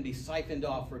nothing that can be siphoned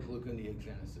off for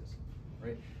gluconeogenesis,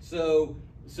 right? So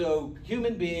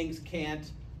human beings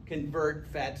can't convert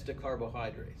fats to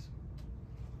carbohydrates.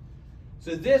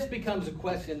 So this becomes a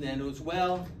question then as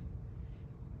well,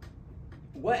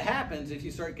 what happens if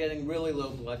you start getting really low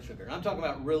blood sugar? I'm talking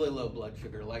about really low blood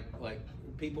sugar, like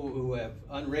people who have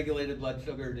unregulated blood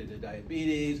sugar due to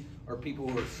diabetes, or people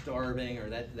who are starving, or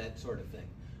that sort of thing.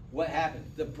 What happens?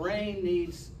 The brain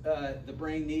needs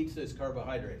those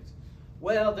carbohydrates.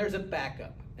 Well, there's a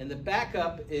backup, and the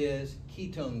backup is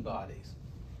ketone bodies,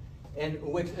 and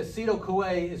which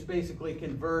acetyl-CoA is basically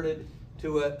converted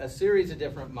to a series of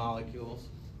different molecules.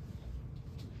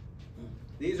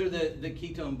 These are the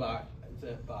ketone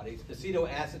bodies: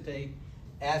 acetoacetate,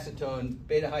 acetone,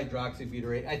 beta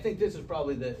hydroxybutyrate. I think this is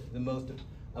probably the most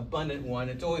abundant one.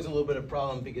 It's always a little bit of a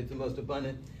problem because the most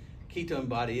abundant ketone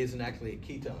body isn't actually a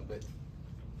ketone, but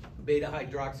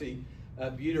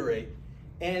beta-hydroxybutyrate.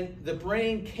 And the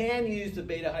brain can use the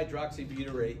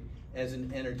beta-hydroxybutyrate as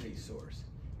an energy source.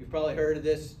 You've probably heard of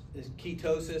this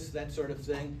ketosis, that sort of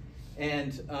thing.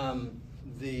 And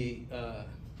this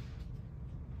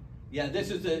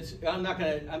is the,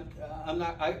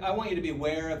 I want you to be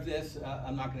aware of this.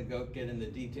 I'm not going to get into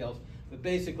details. But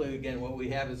basically, again, what we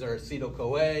have is our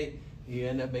acetyl-CoA. You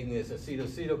end up making this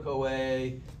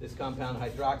acetyl-CoA, this compound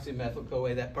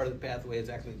hydroxymethyl-CoA. That part of the pathway is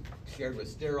actually shared with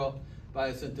sterol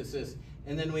biosynthesis.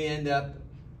 And then we end up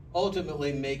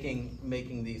ultimately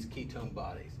making these ketone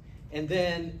bodies. And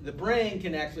then the brain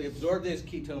can actually absorb these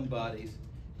ketone bodies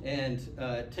and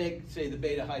take, say, the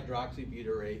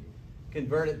beta-hydroxybutyrate,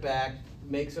 convert it back,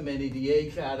 make some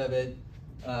NADH out of it,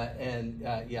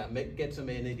 get some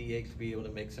NADH to be able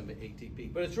to make some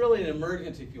ATP. But it's really an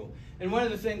emergency fuel. And one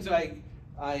of the things I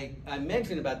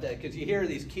mentioned about that, because you hear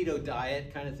these keto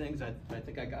diet kind of things, I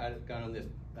think I got on this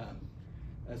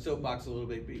soapbox a little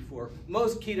bit before.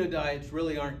 Most keto diets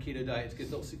really aren't keto diets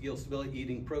because you'll still be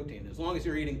eating protein. As long as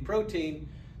you're eating protein,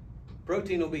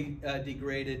 protein will be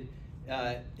degraded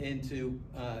into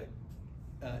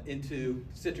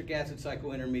citric acid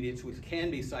cyclointermediates, which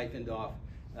can be siphoned off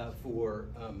for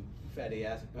fatty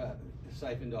acid,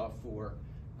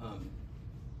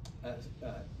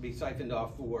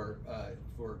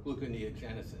 for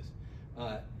gluconeogenesis.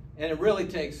 And it really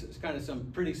takes kind of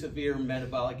some pretty severe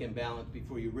metabolic imbalance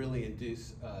before you really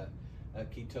induce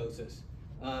ketosis.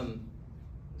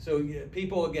 So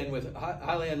people, again, with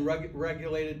highly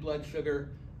unregulated blood sugar,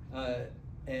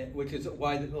 which is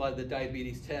why a lot of the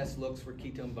diabetes test looks for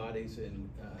ketone bodies in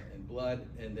blood,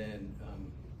 and then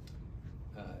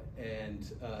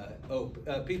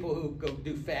people who go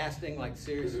do fasting, like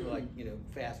seriously, like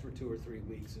fast for 2 or 3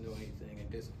 weeks and no anything, and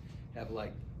just have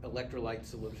like electrolyte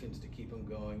solutions to keep them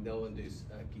going, they'll induce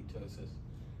ketosis.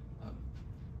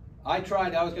 I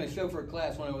was going to show for a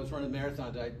class when I was running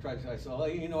marathons. I said,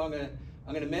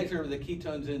 I'm going to measure the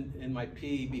ketones in my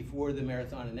pee before the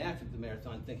marathon and after the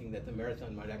marathon, thinking that the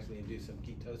marathon might actually induce some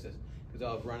ketosis because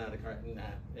I'll run out of carton. Nah,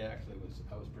 I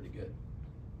was pretty good.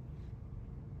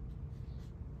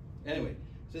 Anyway,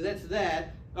 so that's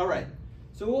that. All right,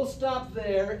 so we'll stop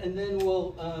there, and then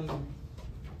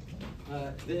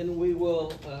we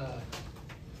will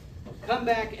come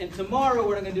back. And tomorrow,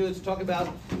 what I'm going to do is talk about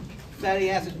fatty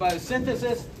acid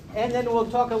biosynthesis, and then we'll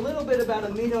talk a little bit about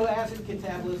amino acid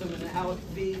catabolism and how it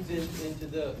feeds into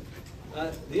those.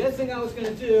 The other thing I was going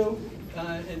to do,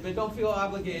 but don't feel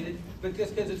obligated, but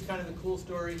just because it's kind of a cool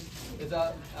story, is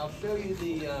I'll show you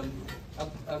the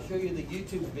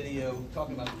YouTube video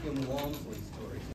talking about Kim Walmsley's story.